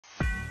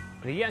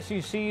The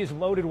SEC is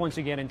loaded once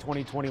again in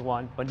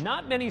 2021, but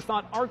not many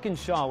thought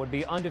Arkansas would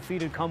be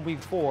undefeated come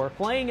week 4,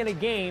 playing in a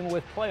game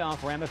with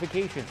playoff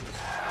ramifications.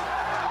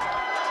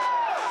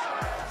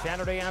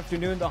 Saturday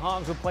afternoon, the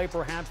Hogs will play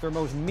perhaps their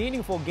most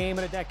meaningful game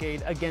in a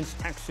decade against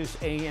Texas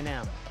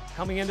A&M.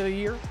 Coming into the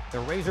year, the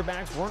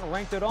Razorbacks weren't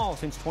ranked at all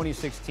since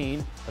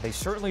 2016, but they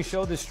certainly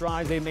showed the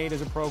strides they made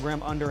as a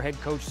program under head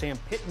coach Sam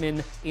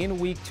Pittman in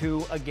week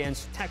 2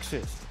 against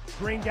Texas.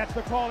 Green gets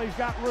the call. He's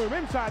got room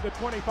inside the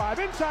 25,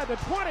 inside the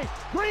 20.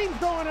 Green's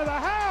going to the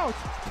house.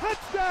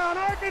 Touchdown,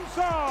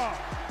 Arkansas!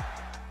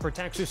 For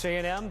Texas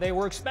A&M, they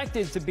were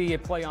expected to be a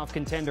playoff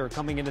contender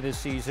coming into this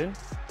season,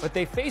 but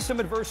they faced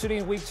some adversity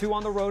in week 2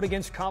 on the road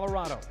against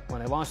Colorado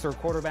when they lost their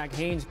quarterback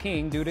Haynes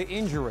King due to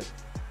injury.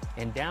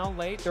 And down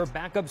late, their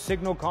backup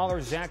signal caller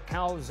Zach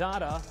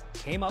Calzada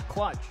came up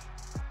clutch.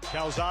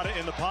 Calzada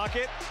in the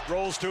pocket,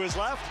 rolls to his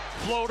left,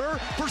 floater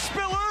for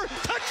Spiller,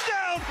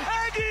 touchdown,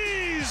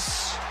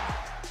 Aggies!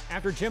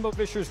 After Jimbo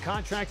Fisher's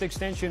contract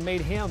extension made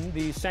him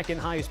the second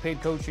highest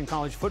paid coach in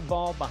college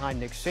football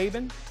behind Nick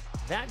Saban,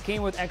 that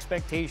came with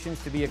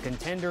expectations to be a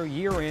contender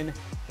year in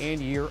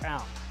and year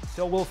out.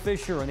 So will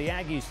Fisher and the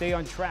Aggies stay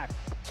on track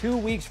 2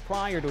 weeks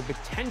prior to a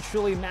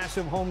potentially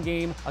massive home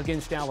game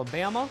against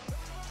Alabama?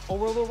 Or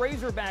will the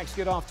Razorbacks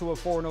get off to a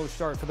 4-0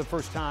 start for the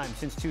first time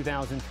since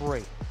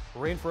 2003?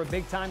 We're in for a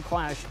big-time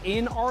clash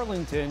in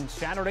Arlington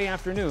Saturday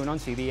afternoon on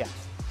CBS.